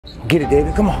Get it,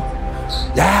 David, come on.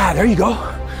 Yeah, there you go.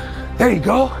 There you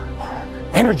go.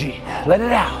 Energy, let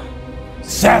it out.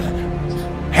 7,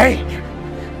 8,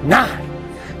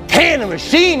 9, 10, a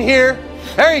machine here.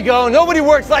 There you go, nobody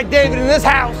works like David in this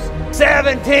house.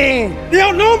 17. They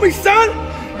don't know me, son.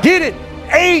 Get it,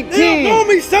 18. They don't know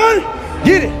me, son.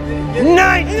 Get it, 19.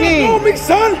 They don't know me,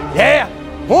 son. Yeah,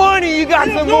 20, you got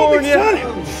some more in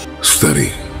you.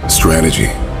 Study strategy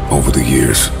over the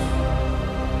years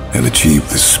and achieve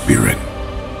the spirit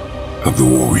of the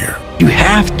warrior. You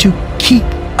have to keep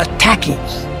attacking.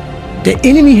 The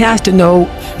enemy has to know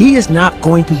he is not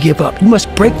going to give up. You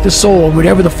must break the soul of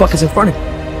whatever the fuck is in front of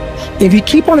you. If you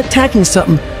keep on attacking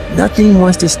something, nothing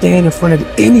wants to stand in front of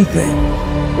anything.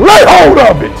 Lay hold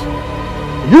of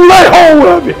it. You lay hold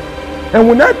of it. And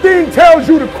when that thing tells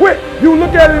you to quit, you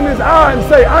look at it in his eye and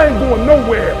say, I ain't going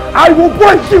nowhere. I will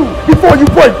break you before you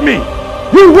break me.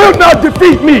 You will not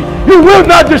defeat me. You will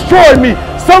not destroy me.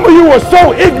 Some of you are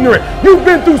so ignorant. You've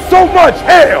been through so much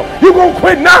hell. You gonna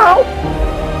quit now?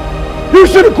 You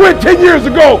should have quit 10 years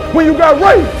ago when you got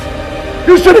raped.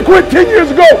 You should have quit 10 years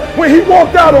ago when he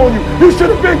walked out on you. You should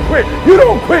have been quit. You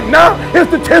don't quit now. It's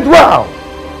the 10th round.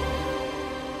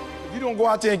 If you don't go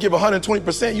out there and give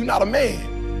 120%, you're not a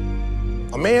man.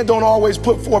 A man don't always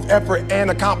put forth effort and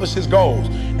accomplish his goals.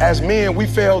 As men, we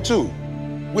fail too.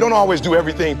 We don't always do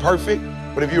everything perfect,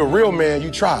 but if you're a real man,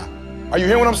 you try. Are you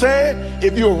hearing what I'm saying?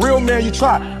 If you're a real man, you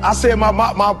try. I said my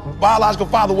biological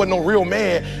father wasn't no real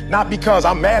man, not because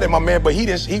I'm mad at my man, but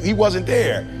he wasn't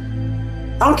there.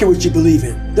 I don't care what you believe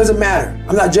in. Doesn't matter.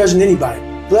 I'm not judging anybody.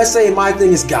 But let's say my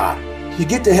thing is God. You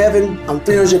get to heaven, I'm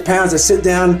 300 pounds, I sit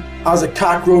down, I was a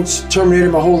cockroach, Terminator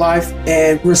my whole life,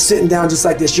 and we're sitting down just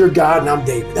like this. You're God and I'm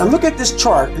David. Now look at this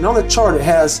chart, and on the chart it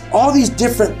has all these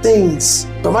different things,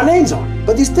 but my name's on it.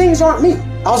 But these things aren't me.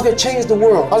 I was gonna change the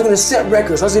world. I was gonna set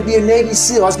records. I was gonna be a Navy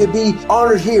SEAL. I was gonna be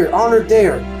honored here, honored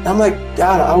there. And I'm like,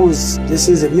 God, this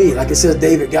isn't me. Like it says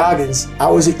David Goggins, I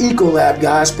was an Ecolab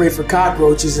guy, I sprayed for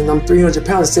cockroaches, and I'm 300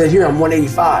 pounds. It said here, I'm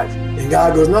 185. And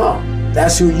God goes, no,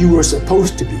 that's who you were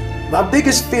supposed to be. My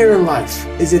biggest fear in life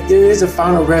is that there is a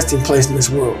final resting place in this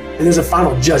world, and there's a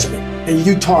final judgment, and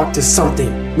you talk to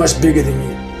something much bigger than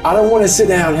you. I don't want to sit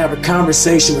down and have a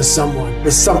conversation with someone,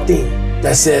 with something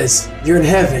that says, you're in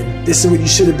heaven, this is what you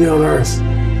should have been on earth.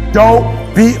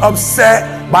 Don't be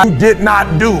upset by what you did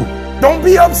not do. Don't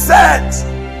be upset.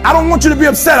 I don't want you to be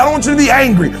upset. I don't want you to be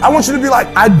angry. I want you to be like,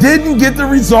 I didn't get the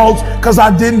results because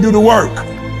I didn't do the work.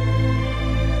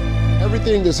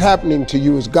 Everything that's happening to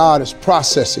you is God is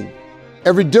processing.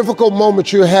 Every difficult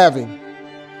moment you're having,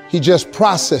 He's just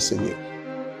processing it.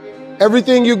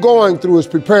 Everything you're going through is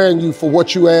preparing you for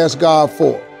what you ask God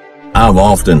for. I've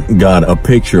often got a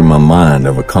picture in my mind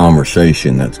of a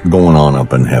conversation that's going on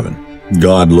up in heaven.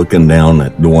 God looking down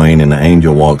at Dwayne, and the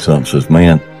angel walks up and says,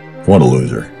 man, what a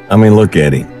loser. I mean, look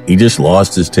at him. He just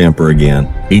lost his temper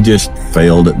again. He just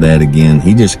failed at that again.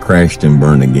 He just crashed and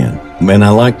burned again. Man, I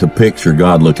like to picture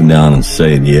God looking down and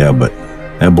saying, yeah, but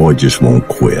that boy just won't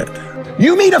quit.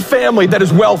 You meet a family that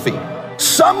is wealthy.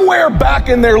 Somewhere back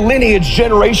in their lineage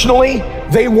generationally,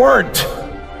 they weren't.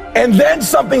 And then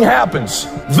something happens.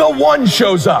 The one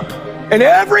shows up. In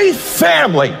every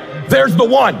family, there's the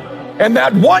one. And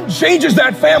that one changes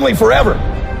that family forever.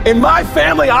 In my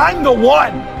family, I'm the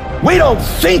one. We don't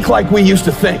think like we used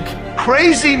to think.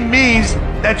 Crazy means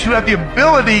that you have the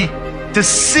ability to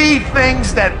see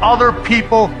things that other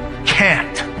people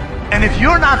can't. And if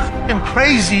you're not fucking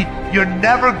crazy, you're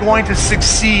never going to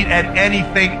succeed at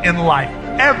anything in life.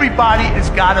 Everybody has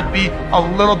got to be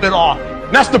a little bit off.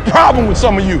 That's the problem with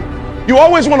some of you. You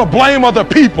always want to blame other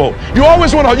people. You want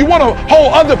to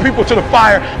hold other people to the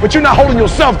fire, but you're not holding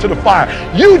yourself to the fire.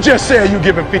 You just said you're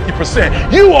giving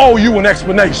 50%. You owe you an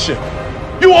explanation.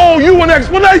 You owe you an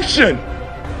explanation.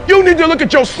 You need to look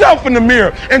at yourself in the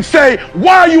mirror and say,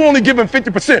 why are you only giving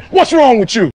 50%? What's wrong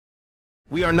with you?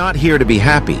 We are not here to be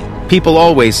happy. People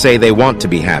always say they want to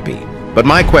be happy. But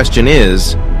my question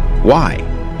is, why?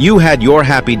 You had your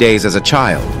happy days as a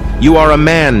child. You are a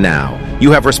man now.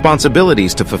 You have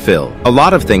responsibilities to fulfill. A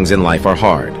lot of things in life are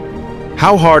hard.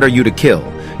 How hard are you to kill?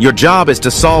 Your job is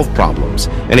to solve problems.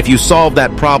 And if you solve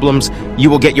that problems,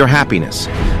 you will get your happiness.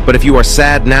 But if you are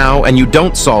sad now and you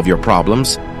don't solve your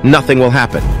problems, nothing will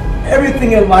happen.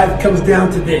 Everything in life comes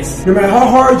down to this. No matter how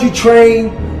hard you train,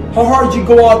 how hard you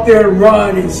go out there and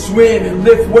run and swim and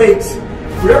lift weights,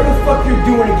 whatever the fuck you're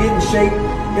doing to get in shape,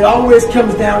 it always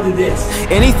comes down to this.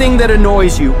 Anything that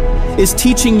annoys you, is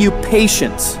teaching you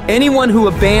patience. Anyone who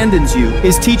abandons you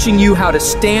is teaching you how to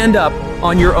stand up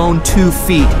on your own 2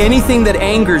 feet. Anything that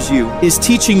angers you is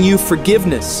teaching you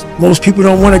forgiveness. Most people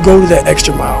don't want to go to that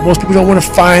extra mile. Most people don't want to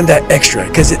find that extra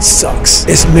because it sucks.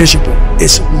 It's miserable.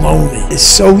 It's lonely. It's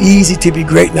so easy to be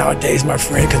great nowadays, my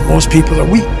friend, because most people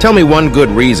are weak. Tell me one good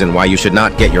reason why you should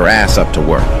not get your ass up to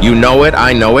work. You know it,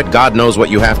 I know it, God knows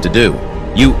what you have to do.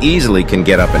 You easily can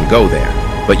get up and go there,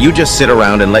 but you just sit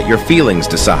around and let your feelings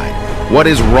decide. What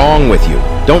is wrong with you?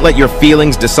 Don't let your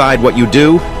feelings decide what you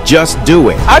do, just do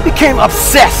it. I became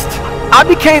obsessed. I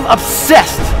became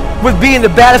obsessed with being the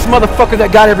baddest motherfucker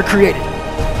that God ever created.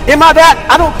 Am I that?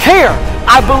 I don't care.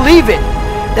 I believe it.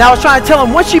 And I was trying to tell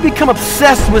him, once you become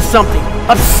obsessed with something,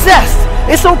 obsessed,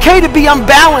 it's okay to be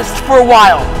unbalanced for a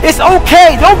while. It's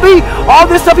okay. Don't be all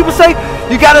this stuff people say,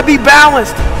 you gotta be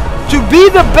balanced. To be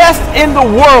the best in the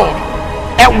world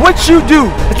at what you do.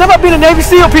 It's not about being a Navy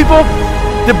SEAL, people.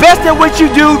 The best at what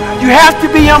you do, you have to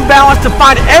be unbalanced to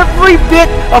find every bit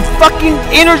of fucking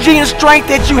energy and strength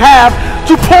that you have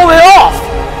to pull it off.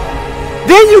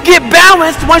 Then you get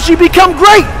balanced once you become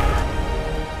great.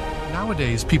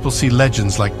 Nowadays, people see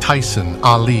legends like Tyson,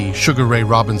 Ali, Sugar Ray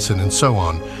Robinson, and so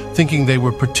on, thinking they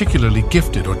were particularly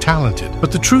gifted or talented.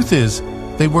 But the truth is,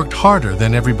 they worked harder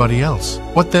than everybody else.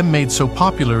 What them made so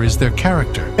popular is their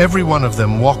character. Every one of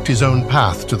them walked his own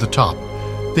path to the top.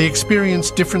 They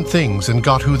experienced different things and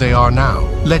got who they are now,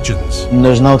 legends.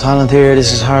 There's no talent here,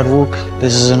 this is hard work,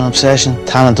 this is an obsession.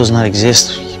 Talent does not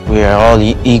exist. We are all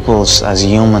equals as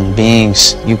human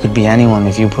beings. You could be anyone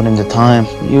if you put in the time.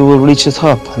 You will reach the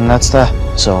top, and that's that.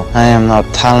 So, I am not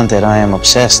talented, I am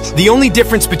obsessed. The only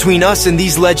difference between us and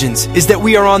these legends is that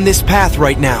we are on this path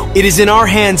right now. It is in our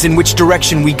hands in which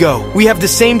direction we go. We have the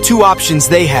same 2 options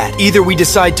they had. Either we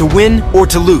decide to win or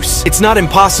to lose. It's not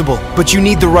impossible, but you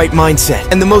need the right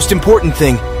mindset. And the most important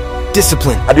thing,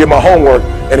 discipline. I did my homework,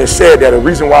 and it said that a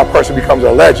reason why a person becomes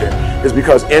a legend is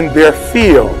because in their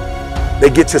field, they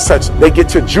get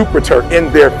to Jupiter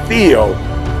in their field.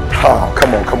 Oh,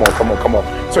 come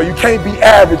on. So you can't be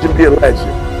average and be a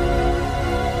legend.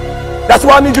 That's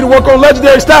why I need you to work on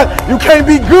legendary style. You can't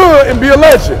be good and be a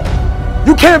legend.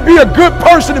 You can't be a good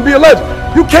person and be a legend.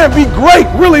 You can't be great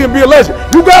really and be a legend.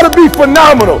 You gotta be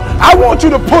phenomenal. I want you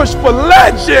to push for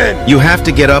legend. You have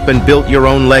to get up and build your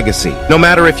own legacy, no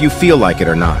matter if you feel like it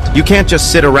or not. You can't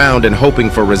just sit around and hoping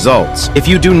for results. If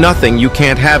you do nothing, you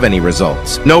can't have any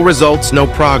results. No results, no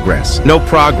progress. No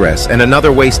progress, and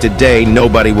another wasted day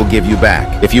nobody will give you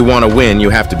back. If you want to win, you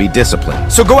have to be disciplined.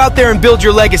 So go out there and build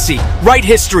your legacy. Write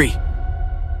history.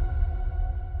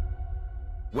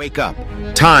 Wake up.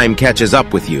 Time catches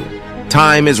up with you.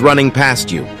 Time is running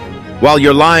past you. While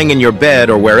you're lying in your bed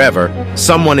or wherever,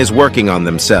 someone is working on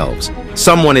themselves.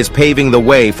 Someone is paving the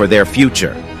way for their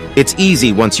future. It's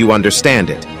easy once you understand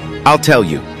it. I'll tell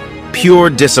you, pure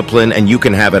discipline and you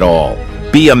can have it all.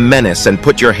 Be a menace and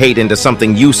put your hate into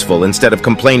something useful instead of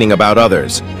complaining about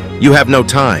others. You have no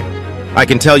time. I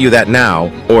can tell you that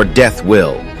now, or death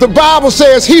will. The Bible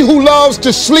says, he who loves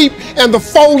to sleep and the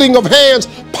folding of hands,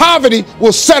 poverty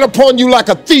will set upon you like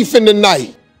a thief in the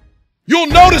night. You'll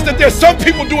notice that there's some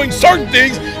people doing certain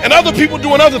things and other people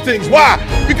doing other things. Why?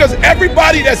 Because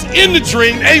everybody that's in the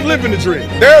dream ain't living the dream.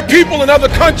 There are people in other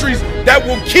countries that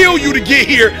will kill you to get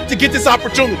here to get this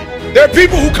opportunity. There are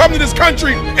people who come to this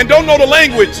country and don't know the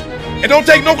language and don't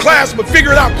take no class but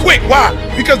figure it out quick. Why?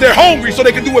 Because they're hungry so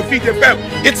they can do it, feed their family.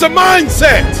 It's a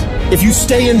mindset. If you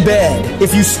stay in bed,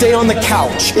 if you stay on the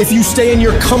couch, if you stay in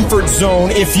your comfort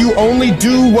zone, if you only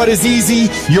do what is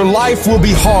easy, your life will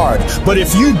be hard. But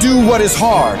if you do what is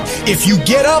hard, if you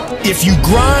get up, if you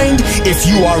grind, if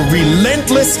you are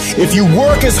relentless, if you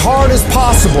work as hard as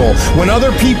possible, when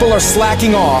other people are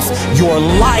slacking off, your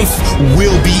life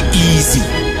will be easy.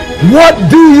 What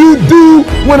do you do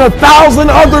when 1,000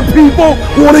 other people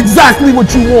want exactly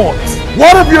what you want?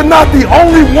 What if you're not the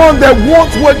only one that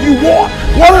wants what you want?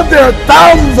 What if there are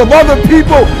thousands of other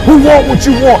people who want what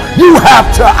you want? You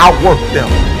have to outwork them.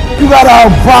 You gotta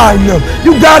outgrind them.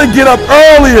 You gotta get up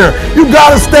earlier. You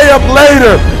gotta stay up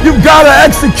later. You gotta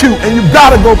execute, and you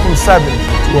gotta go from 70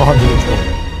 to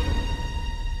 120.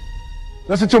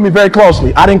 Listen to me very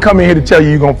closely. I didn't come in here to tell you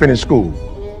you're gonna finish school.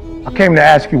 I came to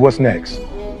ask you what's next.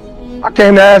 I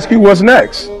came to ask you what's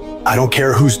next. I don't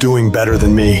care who's doing better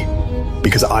than me,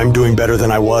 because I'm doing better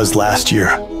than I was last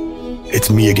year. It's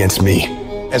me against me.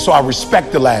 And so I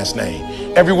respect the last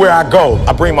name. Everywhere I go,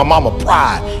 I bring my mama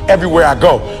pride. Everywhere I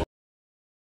go.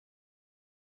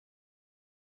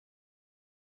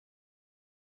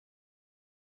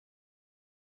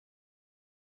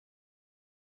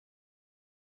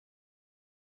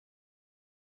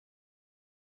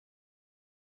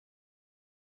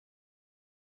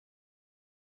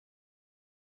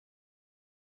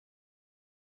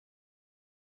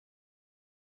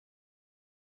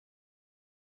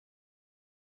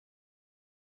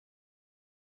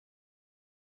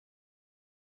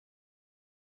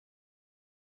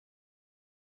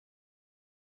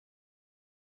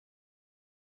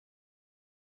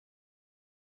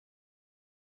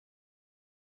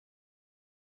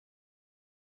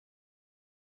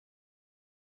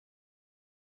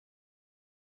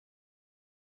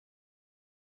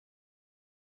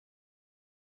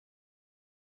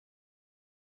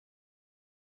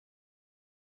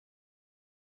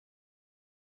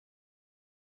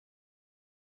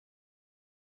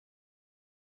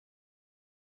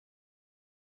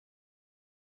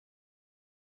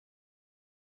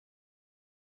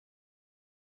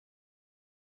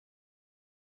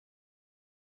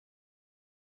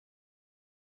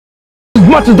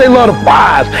 much as they love the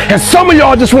prize. And some of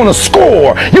y'all just want to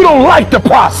score. You don't like the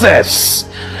process.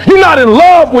 You're not in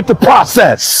love with the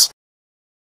process.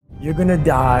 You're gonna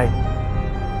die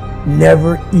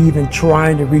never even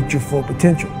trying to reach your full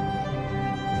potential.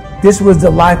 This was the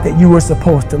life that you were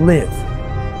supposed to live,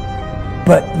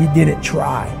 but you didn't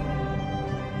try.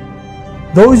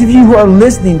 Those of you who are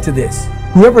listening to this,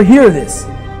 whoever hear this,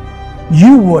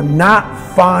 you will not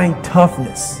find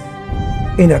toughness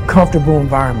in a comfortable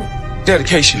environment.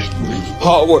 Dedication,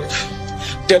 hard work.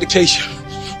 Dedication,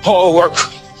 hard work.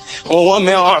 On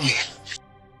one-man army.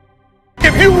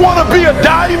 If you want to be a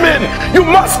diamond, you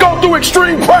must go through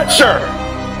extreme pressure.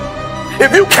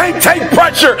 If you can't take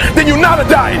pressure, then you're not a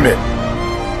diamond.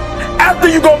 After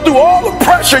you go through all the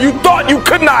pressure you thought you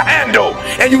could not handle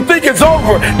and you think it's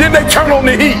over, then they turn on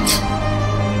the heat.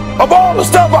 Of all the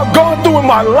stuff I've gone through in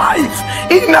my life,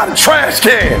 eating out of trash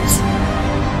cans,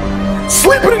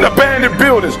 sleeping in abandoned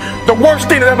buildings. The worst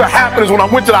thing that ever happened is when I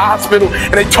went to the hospital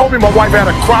and they told me my wife had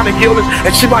a chronic illness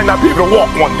and she might not be able to walk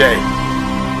one day.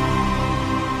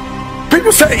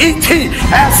 People say, E.T.,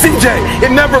 ask CJ,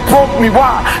 it never broke me.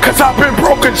 Why? Because I've been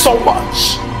broken so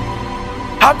much.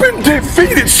 I've been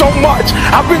defeated so much.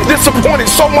 I've been disappointed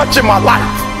so much in my life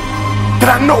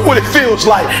that I know what it feels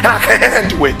like and I can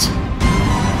handle it.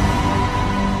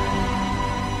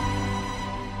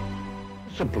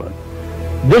 Discipline.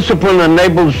 Discipline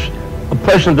enables a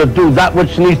person to do that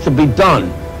which needs to be done,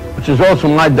 which is also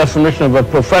my definition of a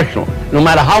professional, no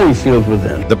matter how he feels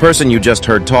within. The person you just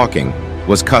heard talking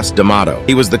was Cus D'Amato.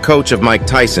 He was the coach of Mike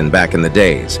Tyson back in the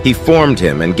days. He formed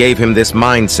him and gave him this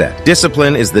mindset.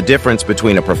 Discipline is the difference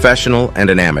between a professional and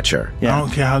an amateur. I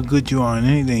don't care how good you are in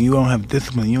anything, you don't have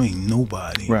discipline, you ain't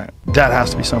nobody. Right. That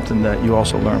has to be something that you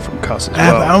also learn from Cus as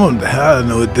well. I don't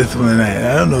know what discipline is.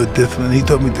 I don't know what discipline. He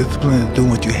taught me discipline is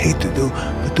doing what you hate to do,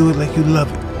 but do it like you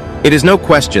love it. It is no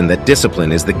question that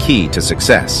discipline is the key to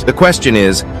success. The question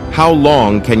is, how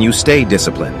long can you stay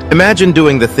disciplined? Imagine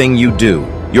doing the thing you do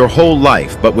your whole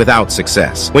life, but without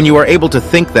success. When you are able to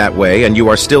think that way and you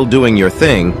are still doing your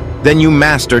thing, then you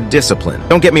mastered discipline.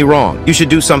 Don't get me wrong, you should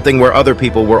do something where other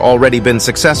people were already been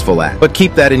successful at, but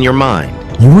keep that in your mind.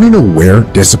 You want to know where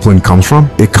discipline comes from?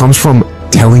 It comes from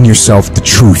telling yourself the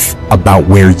truth about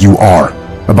where you are,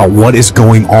 about what is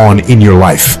going on in your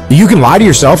life. You can lie to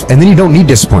yourself and then you don't need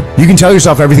discipline. You can tell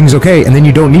yourself everything's okay and then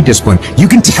you don't need discipline. You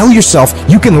can tell yourself,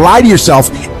 you can lie to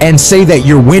yourself and say that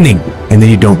you're winning and then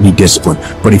you don't need discipline.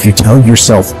 But if you tell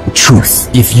yourself the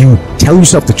truth, if you tell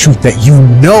yourself the truth that you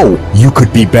know you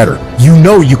could be better, you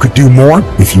know you could do more,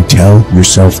 if you tell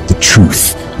yourself the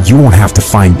truth, you won't have to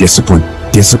find discipline.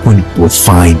 Discipline will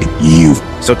find you.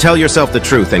 So tell yourself the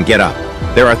truth and get up.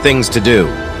 There are things to do.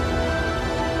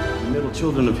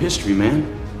 Children of history, man.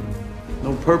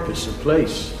 No purpose or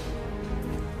place.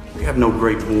 We have no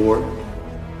great war,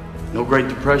 no great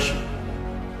depression.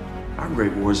 Our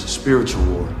great war is a spiritual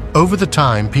war. Over the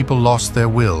time, people lost their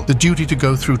will, the duty to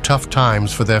go through tough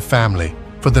times for their family,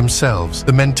 for themselves,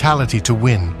 the mentality to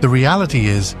win. The reality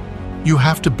is, you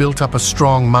have to build up a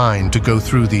strong mind to go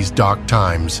through these dark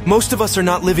times. Most of us are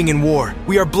not living in war.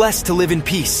 We are blessed to live in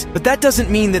peace. But that doesn't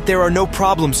mean that there are no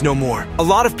problems no more. A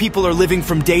lot of people are living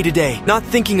from day to day, not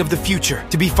thinking of the future,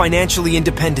 to be financially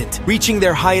independent, reaching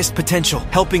their highest potential,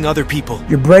 helping other people.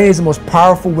 Your brain is the most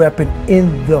powerful weapon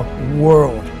in the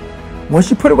world.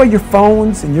 Once you put away your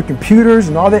phones and your computers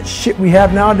and all that shit we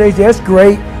have nowadays, that's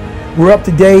great. We're up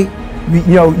to date.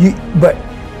 But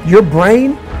your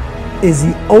brain is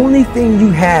the only thing you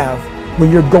have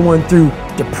when you're going through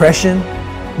depression,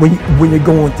 when you're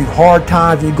going through hard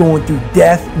times, when you're going through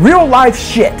death, real life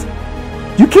shit.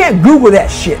 You can't Google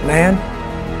that shit, man.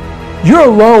 You're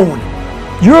alone.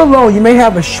 You're alone. You may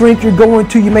have a shrink you're going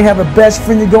to, you may have a best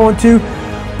friend you're going to,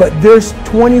 but there's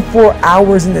 24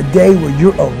 hours in the day where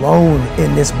you're alone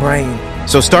in this brain.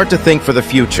 So start to think for the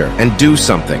future and do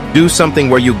something. Do something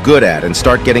where you're good at and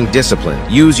start getting disciplined.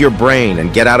 Use your brain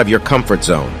and get out of your comfort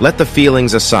zone. Let the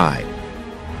feelings aside.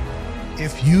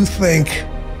 If you think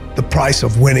the price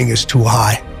of winning is too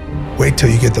high, wait till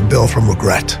you get the bill from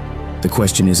regret. The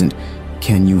question isn't,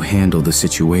 can you handle the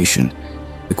situation?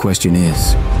 The question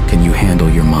is, can you handle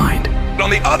your mind? On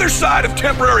the other side of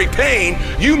temporary pain,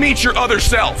 you meet your other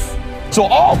self. So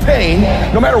all pain,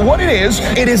 no matter what it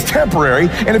is temporary,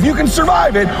 and if you can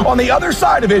survive it, on the other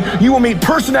side of it, you will meet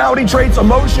personality traits,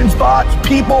 emotions, thoughts,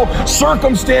 people,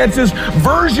 circumstances,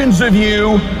 versions of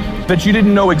you that you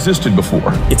didn't know existed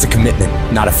before. It's a commitment,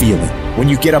 not a feeling. When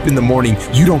you get up in the morning,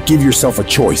 you don't give yourself a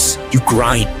choice. You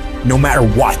grind. no matter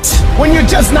what. When you're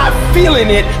just not feeling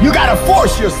it, you gotta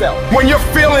force yourself. When your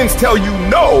feelings tell you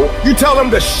no, you tell them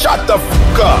to shut the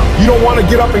fuck up. You don't wanna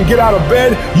get up and get out of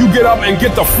bed, you get up and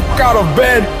get the fuck out of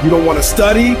bed. You don't wanna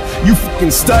study, you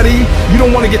fucking study. You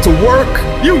don't wanna get to work,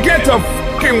 you get to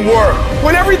fucking work.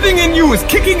 When everything in you is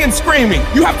kicking and screaming,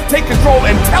 you have to take control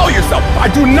and tell yourself, I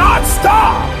do not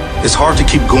stop. It's hard to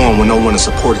keep going when no one is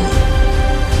supporting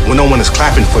you, when no one is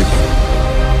clapping for you.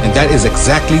 And that is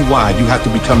exactly why you have to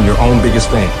become your own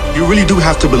biggest fan. You really do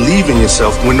have to believe in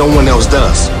yourself when no one else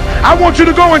does. I want you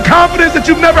to go in confidence that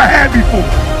you've never had before.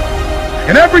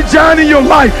 And every giant in your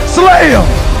life, slay him.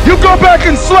 You go back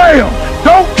and slay him.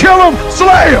 Don't kill him,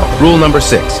 slay him. Rule number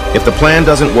 6. If the plan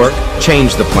doesn't work,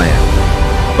 change the plan,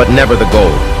 but never the goal.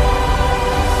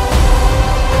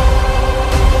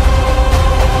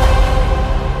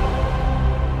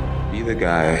 Be the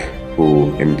guy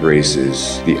who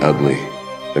embraces the ugly,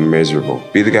 the miserable.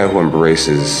 Be the guy who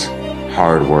embraces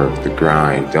hard work, the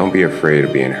grind. Don't be afraid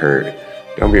of being hurt.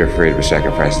 Don't be afraid of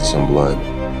sacrificing some blood.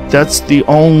 That's the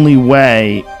only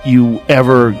way you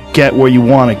ever get where you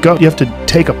want to go. You have to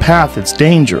take a path that's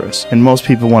dangerous, and most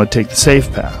people want to take the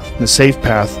safe path. The safe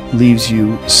path leaves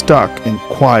you stuck in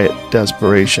quiet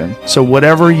desperation. So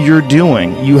whatever you're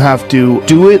doing, you have to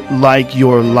do it like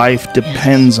your life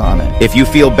depends on it. If you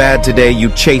feel bad today, you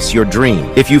chase your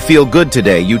dream. If you feel good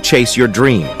today, you chase your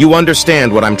dream. You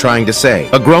understand what I'm trying to say.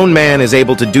 A grown man is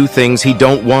able to do things he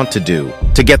don't want to do,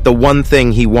 to get the one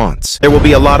thing he wants. There will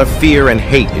be a lot of fear and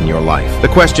hate in your life. The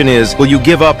question is, will you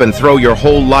give up and throw your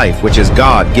whole life, which is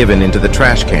God-given, into the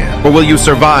trash can? Or will you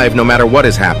survive no matter what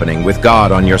is happening with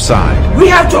God on your side? We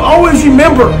have to always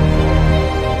remember,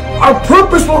 our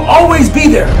purpose will always be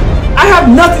there. I have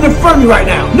nothing in front of me right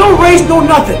now. No race, no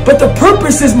nothing. But the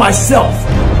purpose is myself.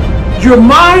 Your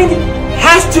mind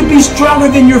has to be stronger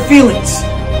than your feelings.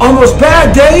 On those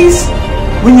bad days,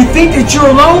 when you think that you're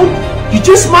alone, you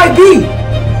just might be.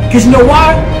 Because you know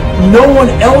why? No one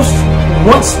else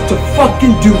wants to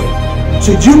fucking do it.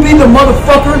 So you be the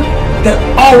motherfucker that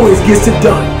always gets it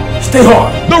done. Stay hard.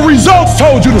 The results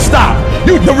told you to stop.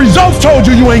 The results told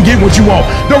you you ain't getting what you want.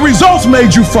 The results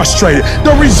made you frustrated.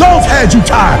 The results had you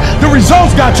tired. The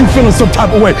results got you feeling some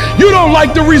type of way. You don't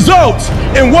like the results.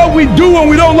 And what we do when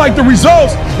we don't like the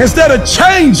results, instead of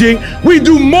changing, we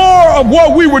do more of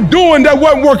what we were doing that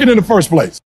wasn't working in the first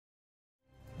place.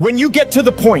 When you get to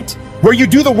the point where you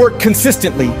do the work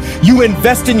consistently, you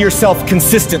invest in yourself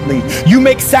consistently, you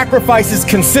make sacrifices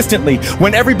consistently,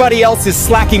 when everybody else is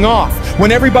slacking off,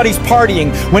 when everybody's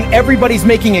partying, when everybody's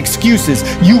making excuses,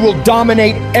 you will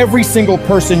dominate every single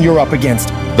person you're up against.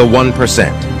 The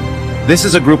 1%. This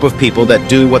is a group of people that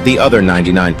do what the other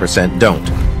 99% don't.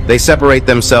 They separate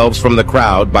themselves from the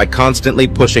crowd by constantly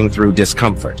pushing through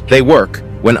discomfort. They work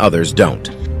when others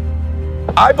don't.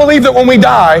 I believe that when we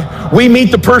die, we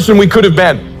meet the person we could have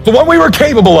been, the one we were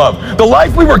capable of, the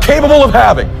life we were capable of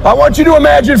having. I want you to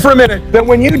imagine for a minute that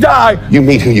when you die, you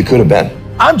meet who you could have been.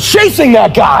 I'm chasing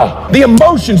that guy. The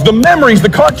emotions, the memories, the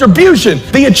contribution,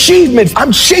 the achievements,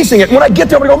 I'm chasing it. When I get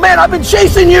there, I'm gonna go, man, I've been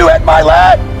chasing you at my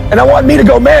lad. And I want me to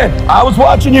go, man, I was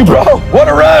watching you, bro. What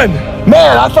a run.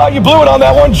 Man, I thought you blew it on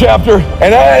that one chapter.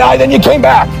 And then you came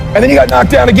back. And then you got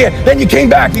knocked down again. Then you came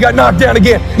back, you got knocked down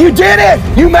again. You did it.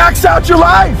 You maxed out your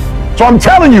life. So I'm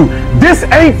telling you, this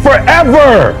ain't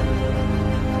forever.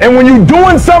 And when you're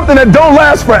doing something that don't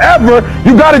last forever,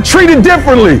 you got to treat it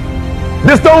differently.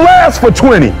 This don't last for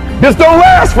 20. This don't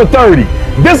last for 30.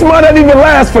 This might not even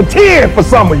last for 10 for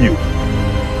some of you.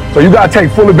 So you got to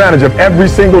take full advantage of every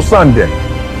single Sunday.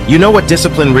 You know what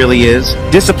discipline really is?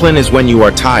 Discipline is when you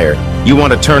are tired. You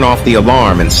want to turn off the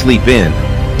alarm and sleep in,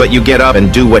 but you get up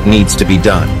and do what needs to be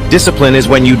done. Discipline is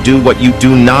when you do what you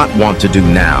do not want to do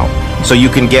now, so you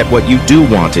can get what you do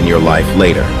want in your life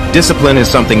later. Discipline is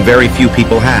something very few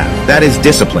people have. That is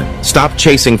discipline. Stop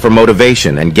chasing for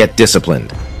motivation and get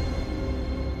disciplined.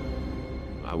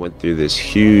 I went through this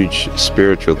huge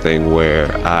spiritual thing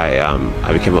where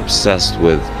I became obsessed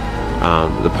with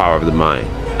the power of the mind.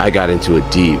 I got into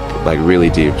it deep, like really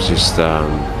deep, just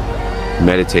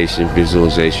meditation,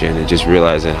 visualization, and just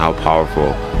realizing how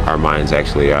powerful our minds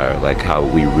actually are, like how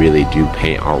we really do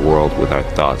paint our world with our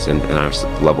thoughts and our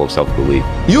level of self-belief.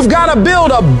 You've got to build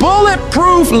a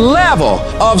bulletproof level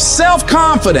of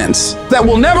self-confidence that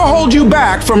will never hold you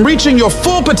back from reaching your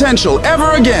full potential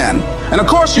ever again. And of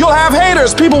course, you'll have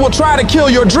haters. People will try to kill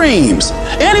your dreams.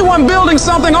 Anyone building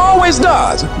something always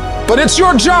does. But it's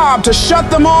your job to shut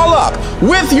them all up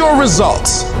with your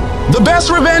results. The best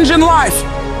revenge in life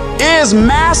is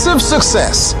massive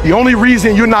success. The only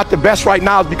reason you're not the best right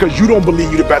now is because you don't believe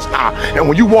you're the best now. And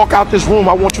when you walk out this room,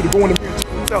 I want you to go in the mirror.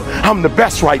 I'm the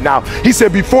best right now. He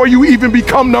said, before you even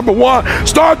become number one,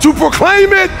 start to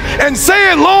proclaim it and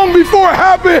say it long before it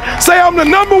happened. Say, I'm the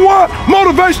number one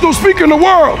motivational speaker in the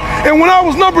world. And when I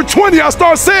was number 20, I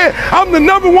started saying, I'm the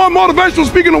number one motivational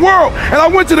speaker in the world. And I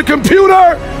went to the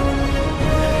computer,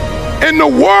 and the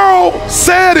world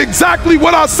said exactly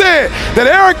what I said, that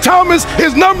Eric Thomas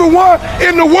is number one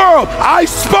in the world. I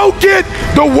spoke it,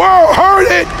 the world heard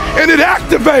it, and it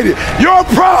activated. Your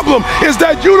problem is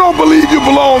that you don't believe you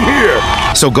belong here.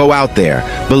 So go out there,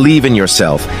 believe in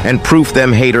yourself, and proof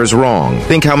them haters wrong.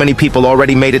 Think how many people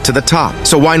already made it to the top.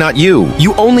 So why not you?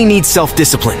 You only need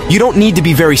self-discipline. You don't need to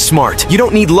be very smart. You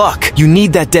don't need luck. You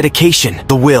need that dedication,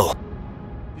 the will.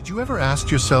 Did you ever ask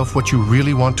yourself what you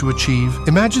really want to achieve?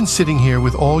 Imagine sitting here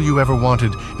with all you ever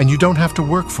wanted and you don't have to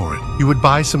work for it. You would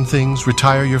buy some things,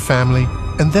 retire your family,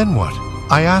 and then what?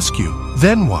 I ask you,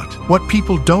 then what? What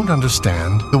people don't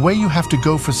understand, the way you have to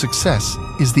go for success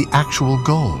is the actual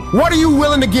goal. What are you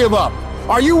willing to give up?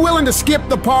 Are you willing to skip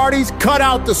the parties, cut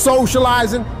out the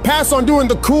socializing, pass on doing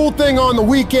the cool thing on the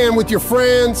weekend with your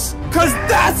friends? 'Cause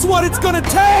that's what it's gonna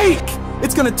take!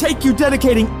 It's gonna take you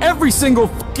dedicating every single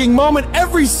fucking moment,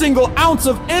 every single ounce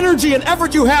of energy and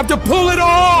effort you have to pull it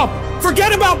off!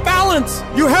 Forget about balance!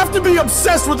 You have to be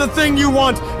obsessed with the thing you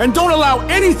want and don't allow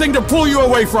anything to pull you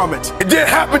away from it. It didn't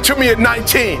happen to me at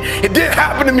 19. It didn't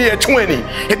happen to me at 20.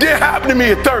 It didn't happen to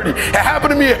me at 30. It happened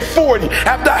to me at 40.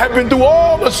 After I had been through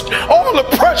all the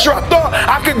pressure I thought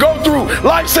I could go through.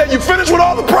 Life said, you finished with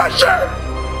all the pressure?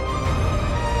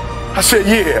 I said,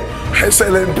 yeah. I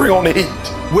said, let him bring on the heat.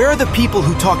 Where are the people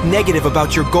who talk negative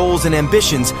about your goals and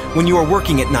ambitions when you are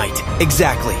working at night?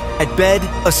 Exactly. At bed,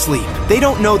 asleep. They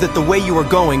don't know that the way you are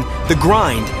going, the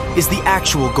grind, is the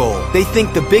actual goal. They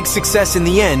think the big success in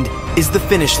the end is the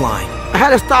finish line. I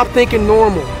had to stop thinking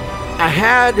normal. I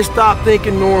had to stop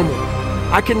thinking normal.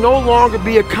 I can no longer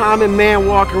be a common man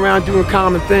walking around doing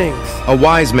common things. A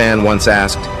wise man once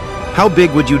asked, how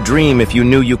big would you dream if you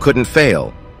knew you couldn't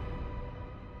fail?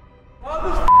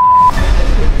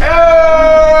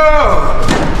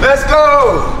 Let's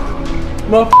go!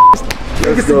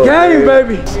 Motherfuckers, it's the game,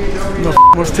 baby.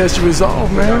 Motherfuckers wants to test your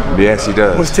resolve, man. Yes, he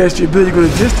does. Wants to test your ability to go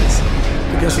the distance.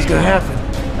 But guess what's gonna happen?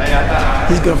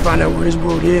 He's gonna find out where his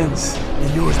road ends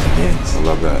and yours begins. I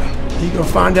love that. He's gonna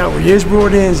find out where his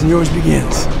road ends and yours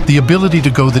begins. The ability to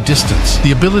go the distance,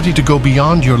 the ability to go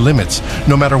beyond your limits,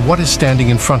 no matter what is standing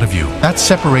in front of you. That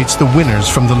separates the winners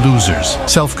from the losers.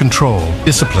 Self-control,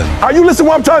 discipline. Are you listening to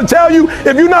what I'm trying to tell you?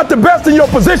 If you're not the best in your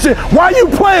position, why are you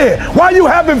playing? Why are you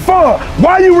having fun?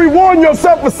 Why are you rewarding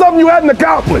yourself for something you hadn't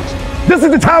accomplished? This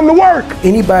is the time to work.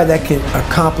 Anybody that can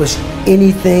accomplish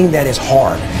anything that is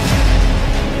hard,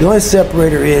 the only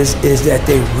separator is that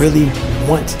they really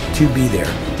want to be there.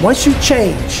 Once you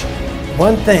change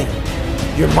one thing,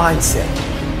 your mindset,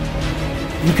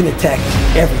 you can attack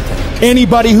everything.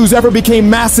 Anybody who's ever became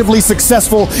massively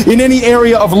successful in any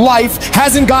area of life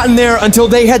hasn't gotten there until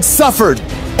they had suffered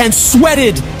and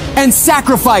sweated and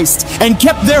sacrificed and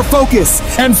kept their focus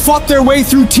and fought their way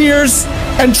through tears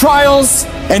and trials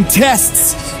and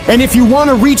tests. And if you want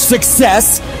to reach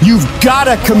success, you've got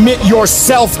to commit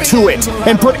yourself to it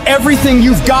and put everything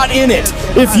you've got in it.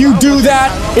 If you do that,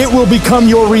 it will become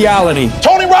your reality.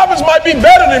 Tony Robbins might be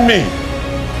better than me.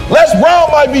 Les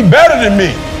Brown might be better than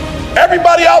me.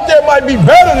 Everybody out there might be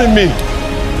better than me.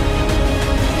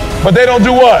 But they don't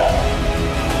do what?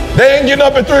 They ain't getting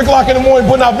up at 3 o'clock in the morning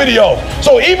putting out videos.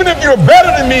 So even if you're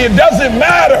better than me, it doesn't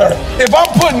matter. If I'm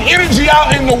putting energy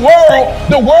out in the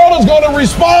world is going to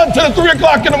respond to the 3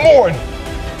 o'clock in the morning.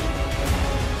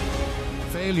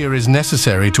 Failure is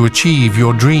necessary to achieve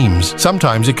your dreams.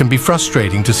 Sometimes it can be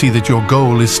frustrating to see that your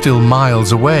goal is still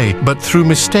miles away, but through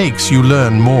mistakes you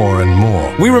learn more and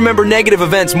more. We remember negative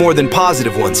events more than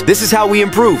positive ones. This is how we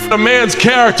improve. A man's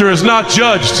character is not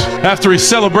judged after he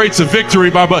celebrates a victory,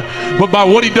 but by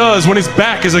what he does when his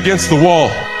back is against the wall.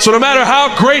 So no matter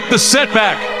how great the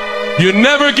setback, you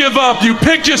never give up. You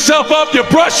pick yourself up, you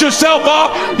brush yourself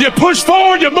off, you push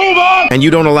forward, you move on. And you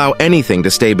don't allow anything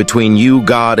to stay between you,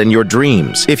 God, and your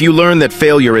dreams. If you learn that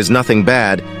failure is nothing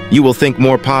bad, you will think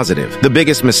more positive. The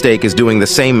biggest mistake is doing the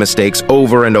same mistakes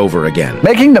over and over again.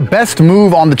 Making the best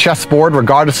move on the chessboard,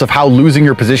 regardless of how losing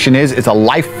your position is a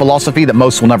life philosophy that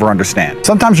most will never understand.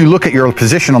 Sometimes you look at your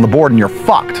position on the board and you're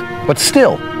fucked. But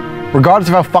still, regardless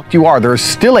of how fucked you are, there's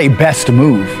still a best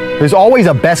move. There's always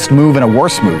a best move and a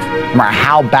worse move, no matter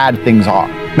how bad things are.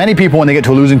 Many people, when they get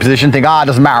to a losing position, think, it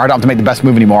doesn't matter, I don't have to make the best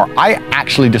move anymore. I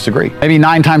actually disagree. Maybe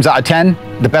 9 times out of 10,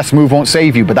 the best move won't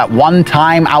save you, but that 1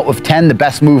 time out of 10, the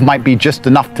best move might be just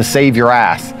enough to save your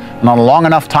ass. And on a long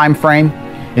enough time frame,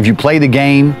 if you play the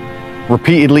game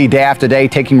repeatedly, day after day,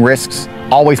 taking risks,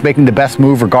 always making the best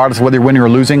move regardless of whether you're winning or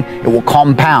losing, it will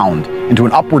compound into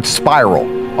an upward spiral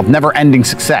of never-ending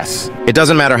success. It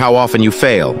doesn't matter how often you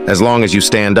fail, as long as you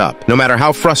stand up. No matter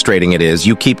how frustrating it is,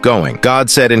 you keep going. God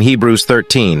said in Hebrews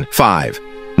 13:5,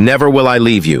 "Never will I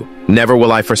leave you, never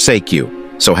will I forsake you,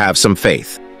 so have some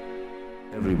faith."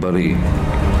 Everybody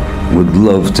would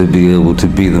love to be able to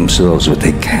be themselves, but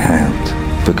they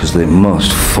can't, because they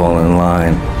must fall in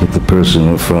line with the person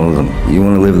in front of them. You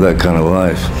want to live that kind of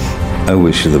life? I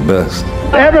wish you the best.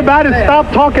 Everybody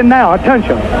stop talking now.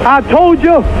 Attention. I told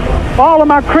you, all of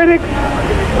my critics,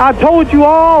 I told you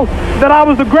all that I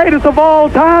was the greatest of all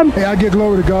time. Hey, I give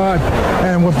glory to God,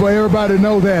 and for everybody to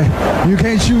know that you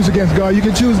can't choose against God. You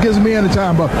can choose against me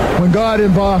anytime, but when God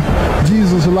involved,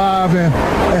 Jesus alive, and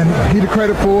he the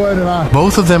credit for it, and I...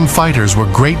 Both of them fighters were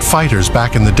great fighters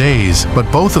back in the days,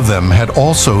 but both of them had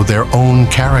also their own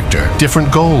character,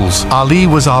 different goals. Ali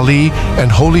was Ali, and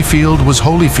Holyfield was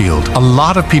Holyfield. A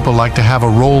lot of people like to have a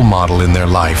role model in their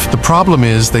life. The problem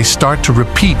is they start to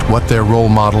repeat what their role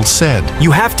model said.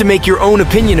 You have to make your own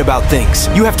opinion about things.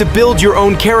 You have to build your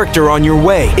own character on your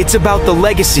way. It's about the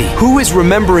legacy. Who is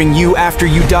remembering you after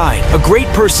you died? A great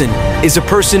person is a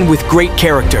person with great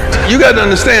character. You got to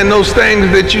understand, those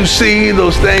things that you see,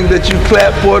 those things that you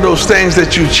clap for, those things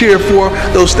that you cheer for,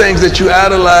 those things that you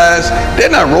idolize, they're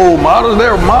not role models,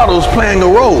 they're models playing a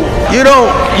role. You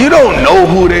don't know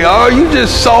who they are, you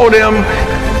just saw them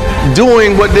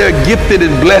doing what they're gifted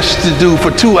and blessed to do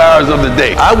for 2 hours of the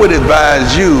day. I would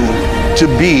advise you to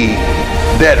be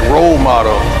that role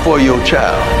model for your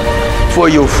child, for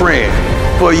your friend,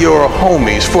 for your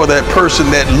homies, for that person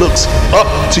that looks up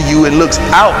to you and looks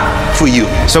out for you.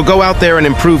 So go out there and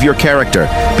improve your character.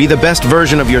 Be the best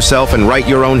version of yourself and write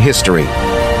your own history.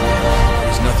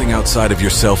 There's nothing outside of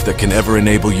yourself that can ever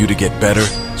enable you to get better,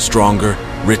 stronger,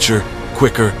 richer,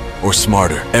 quicker, or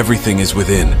smarter. Everything is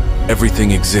within.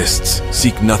 Everything exists.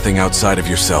 Seek nothing outside of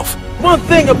yourself. One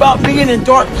thing about being in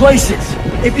dark places,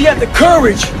 if you have the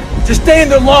courage to stay in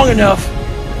there long enough,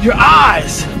 your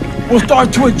eyes will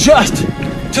start to adjust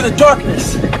to the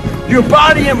darkness. Your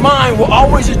body and mind will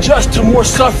always adjust to more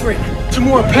suffering, to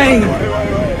more pain.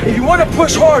 If you want to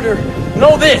push harder,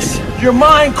 know this, your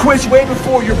mind quits way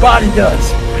before your body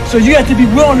does. So you have to be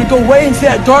willing to go way into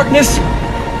that darkness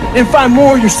and find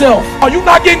more of yourself. Are you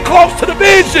not getting close to the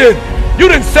vision? You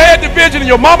done said the vision and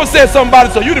your mama said something about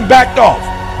it, so you done backed off.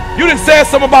 You done said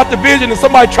something about the vision and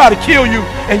somebody tried to kill you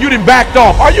and you done backed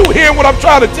off. Are you hearing what I'm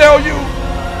trying to tell you?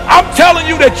 I'm telling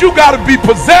you that you gotta be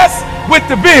possessed with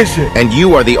the vision. And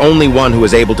you are the only one who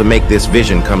is able to make this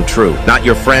vision come true. Not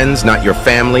your friends, not your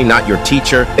family, not your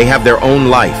teacher. They have their own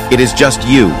life. It is just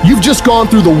you. You've just gone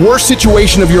through the worst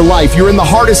situation of your life. You're in the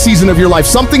hardest season of your life.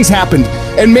 Something's happened,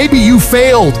 and maybe you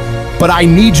failed. But I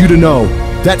need you to know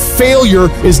that failure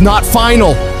is not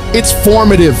final. It's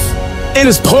formative. It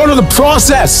is part of the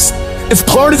process. It's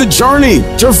part of the journey.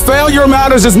 Your failure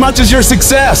matters as much as your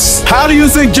success. How do you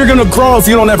think you're gonna grow if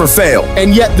you don't ever fail?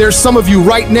 And yet there's some of you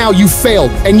right now, you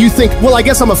failed, and you think, well, I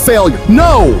guess I'm a failure.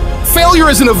 No, failure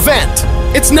is an event.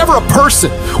 It's never a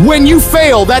person. When you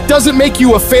fail, that doesn't make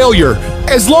you a failure.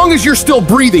 As long as you're still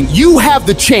breathing, you have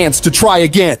the chance to try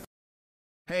again.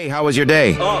 Hey, how was your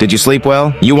day? Did you sleep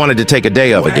well? You wanted to take a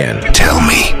day of again. Tell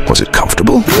me, was it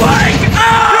comfortable? Wake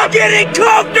up! You're getting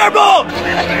comfortable!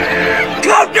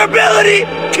 Comfortability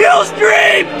kills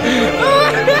dreams!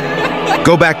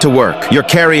 Go back to work. You're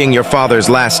carrying your father's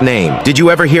last name. Did you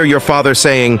ever hear your father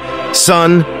saying,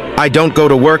 "Son, I don't go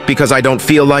to work because I don't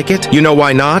feel like it"? You know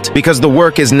why not? Because the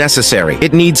work is necessary.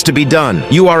 It needs to be done.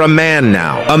 You are a man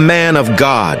now, a man of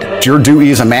God. It's your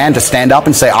duty as a man to stand up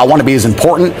and say, I want to be as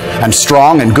important and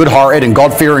strong and good-hearted and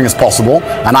God-fearing as possible,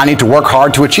 and I need to work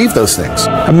hard to achieve those things.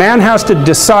 A man has to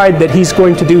decide that he's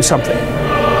going to do something.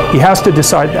 He has to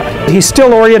decide that. He's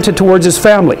still oriented towards his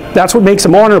family. That's what makes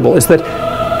him honorable, is that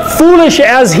foolish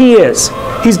as he is,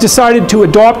 he's decided to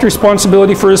adopt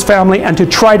responsibility for his family and to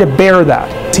try to bear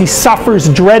that. He suffers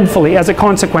dreadfully as a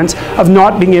consequence of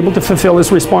not being able to fulfill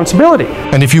his responsibility.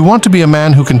 And if you want to be a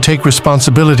man who can take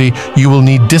responsibility, you will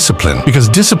need discipline, because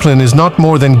discipline is not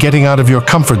more than getting out of your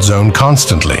comfort zone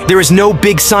constantly. There is no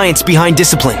big science behind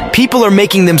discipline. People are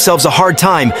making themselves a hard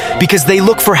time because they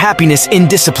look for happiness in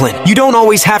discipline. You don't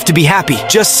always have to be happy.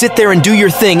 Just sit there and do your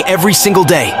thing every single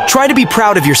day. Try to be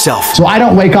proud of yourself. So I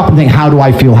don't wake up and think, how do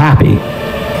I feel happy?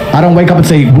 I don't wake up and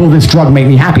say, will this drug make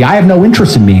me happy? I have no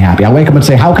interest in being happy. I wake up and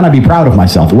say, how can I be proud of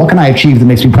myself? What can I achieve that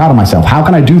makes me proud of myself? How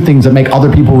can I do things that make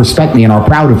other people respect me and are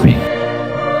proud of me?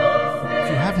 If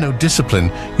you have no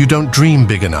discipline, you don't dream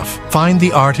big enough. Find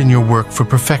the art in your work for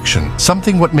perfection,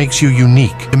 something what makes you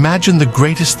unique. Imagine the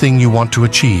greatest thing you want to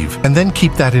achieve, and then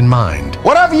keep that in mind.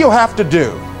 Whatever you have to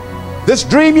do, This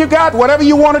dream you got, whatever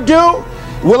you want to do,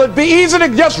 will it be easy to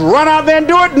just run out there and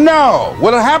do it? No.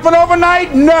 Will it happen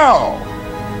overnight? No.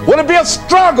 Will it be a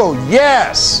struggle?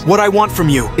 Yes. What I want from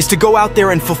you is to go out there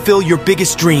and fulfill your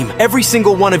biggest dream. Every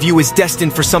single one of you is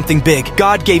destined for something big.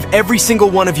 God gave every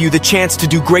single one of you the chance to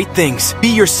do great things. Be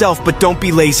yourself, but don't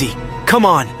be lazy. Come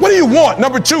on. What do you want?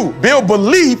 Number 2, build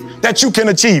belief that you can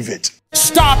achieve it.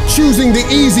 Stop choosing the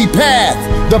easy path,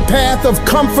 the path of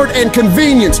comfort and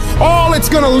convenience. All it's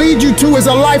gonna lead you to is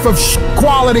a life of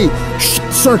quality,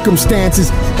 circumstances,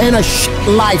 and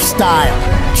a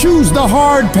lifestyle. Choose the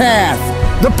hard path,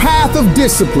 the path of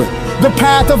discipline, the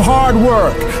path of hard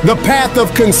work, the path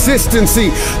of consistency,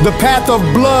 the path of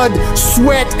blood,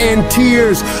 sweat, and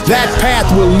tears. That path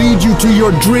will lead you to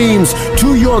your dreams,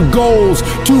 to your goals,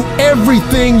 to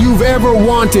everything you've ever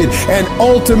wanted, and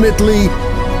ultimately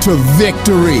to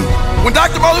victory. When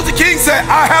Dr. Martin Luther King said,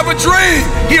 I have a dream,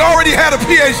 he already had a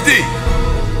PhD.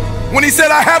 When he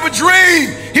said, I have a dream,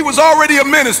 he was already a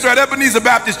minister at Ebenezer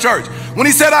Baptist Church. When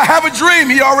he said, I have a dream,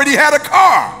 he already had a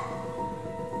car.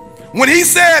 When he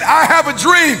said, I have a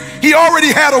dream, he already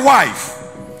had a wife.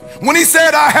 When he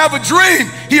said, I have a dream,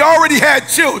 he already had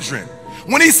children.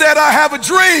 When he said, I have a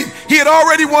dream, he had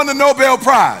already won the Nobel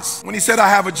Prize. When he said, I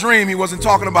have a dream, he wasn't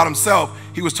talking about himself,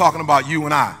 he was talking about you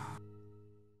and I.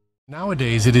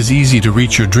 Nowadays, it is easy to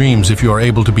reach your dreams if you are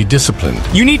able to be disciplined.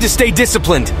 You need to stay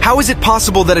disciplined. How is it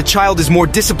possible that a child is more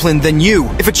disciplined than you?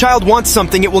 If a child wants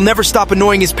something, it will never stop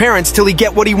annoying his parents till he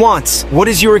get what he wants. What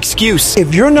is your excuse?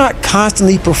 If you're not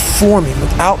constantly performing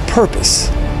without purpose,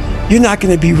 you're not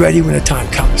going to be ready when the time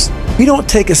comes. We don't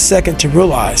take a second to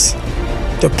realize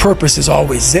the purpose is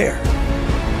always there.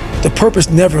 The purpose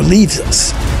never leaves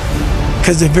us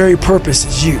because the very purpose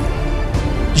is you.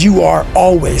 You are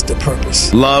always the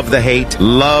purpose. Love the hate,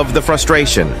 love the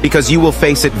frustration, because you will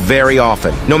face it very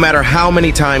often. No matter how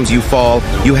many times you fall,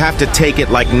 you have to take it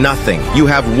like nothing. You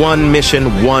have one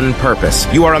mission, one purpose.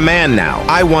 You are a man now.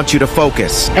 I want you to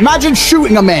focus. Imagine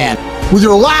shooting a man with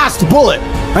your last bullet,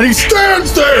 and he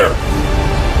stands there,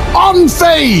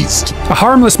 unfazed. A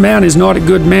harmless man is not a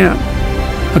good man.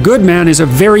 A good man is a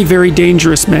very, very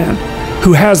dangerous man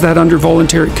who has that under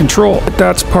voluntary control.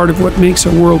 That's part of what makes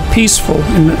a world peaceful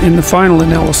in the final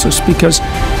analysis, because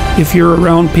if you're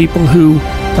around people who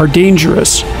are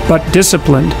dangerous but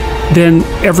disciplined, then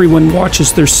everyone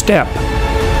watches their step.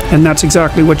 And that's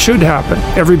exactly what should happen.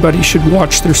 Everybody should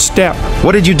watch their step.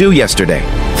 What did you do yesterday?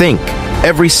 Think.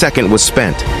 Every second was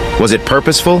spent. Was it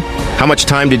purposeful? How much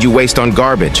time did you waste on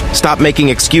garbage? Stop making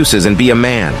excuses and be a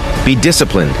man. Be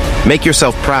disciplined. Make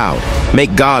yourself proud.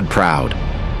 Make God proud.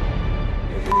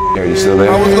 Are you still there?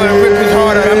 I was gonna rip his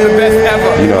heart out. I'm the best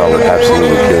ever. You know I would absolutely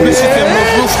kill you. This is the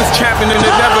most ruthless champion there's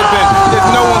ever been.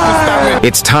 There's no one can stop me.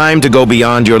 It's time to go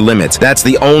beyond your limits. That's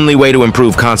the only way to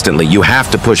improve constantly. You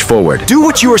have to push forward. Do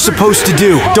what you are supposed to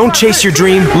do. Don't chase your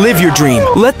dream, live your dream.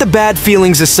 Let the bad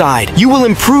feelings aside. You will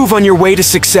improve on your way to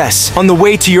success, on the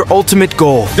way to your ultimate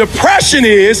goal. Depression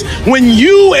is when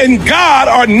you and God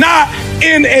are not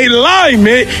in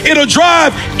alignment, it'll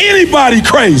drive anybody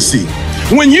crazy.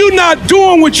 When you're not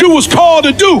doing what you was called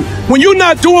to do, when you're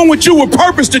not doing what you were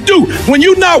purposed to do, when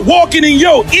you're not walking in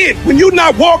your it, when you're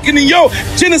not walking in your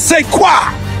je ne sais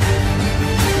quoi.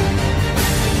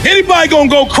 Anybody gonna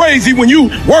go crazy when you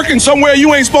working somewhere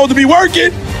you ain't supposed to be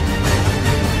working?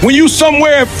 When you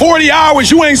somewhere 40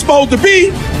 hours you ain't supposed to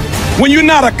be? When you're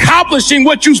not accomplishing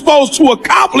what you're supposed to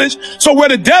accomplish? So where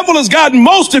the devil has gotten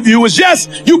most of you is, yes,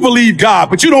 you believe God,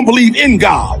 but you don't believe in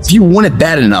God. If you want it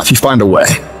bad enough, you find a way.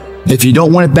 If you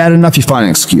don't want it bad enough, you find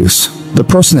an excuse. The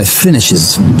person that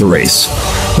finishes the race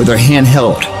with their hand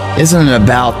held isn't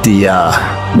about the,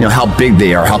 how big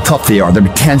they are, how tough they are, their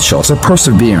potential. It's their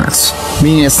perseverance.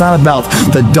 Meaning it's not about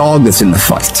the dog that's in the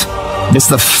fight. It's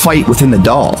the fight within the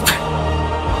dog.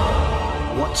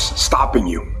 What's stopping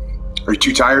you? Are you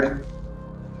too tired?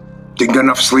 Didn't get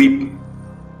enough sleep?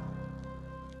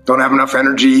 Don't have enough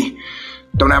energy?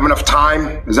 Don't have enough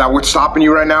time? Is that what's stopping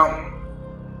you right now?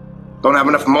 Don't have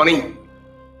enough money?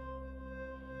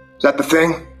 Is that the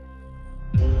thing?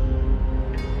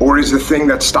 Or is the thing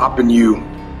that's stopping you,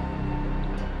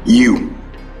 you?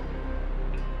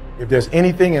 If there's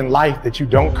anything in life that you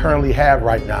don't currently have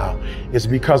right now, it's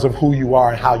because of who you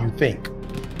are and how you think.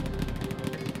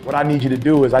 What I need you to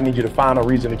do is I need you to find a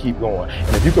reason to keep going.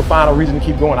 And if you can find a reason to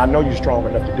keep going, I know you're strong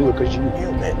enough to do it because you're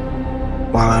human.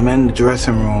 While I'm in the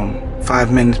dressing room,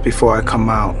 5 minutes before I come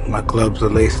out, my gloves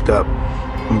are laced up.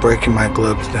 I'm breaking my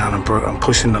gloves down. I'm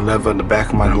pushing the lever at the back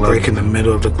of my glove, breaking the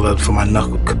middle of the gloves so my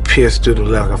knuckle could pierce through the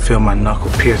leather. I feel my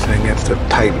knuckle piercing against the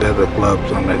tight leather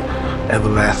gloves on the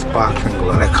everlasting boxing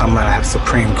glove. When I come out, I have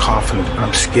supreme confidence, but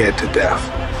I'm scared to death.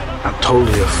 I'm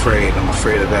totally afraid. I'm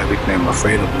afraid of everything. I'm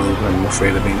afraid of losing. I'm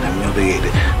afraid of being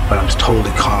humiliated. But I'm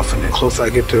totally confident. The closer I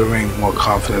get to the ring, the more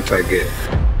confidence I get.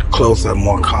 The closer,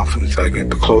 more confidence I get.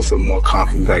 The closer, more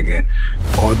confidence I get.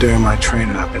 All during my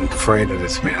training, I've been afraid of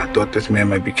this man. I thought this man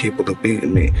might be capable of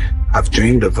beating me. I've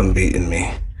dreamed of him beating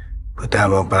me. But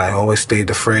I always stayed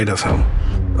afraid of him.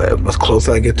 But as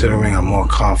closer I get to the ring, I'm more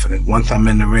confident. Once I'm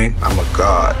in the ring, I'm a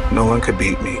god. No one could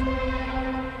beat me.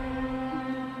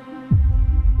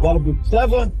 You gotta be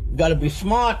clever, you gotta be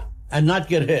smart, and not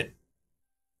get hit.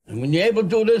 And when you're able to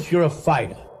do this, you're a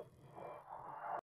fighter.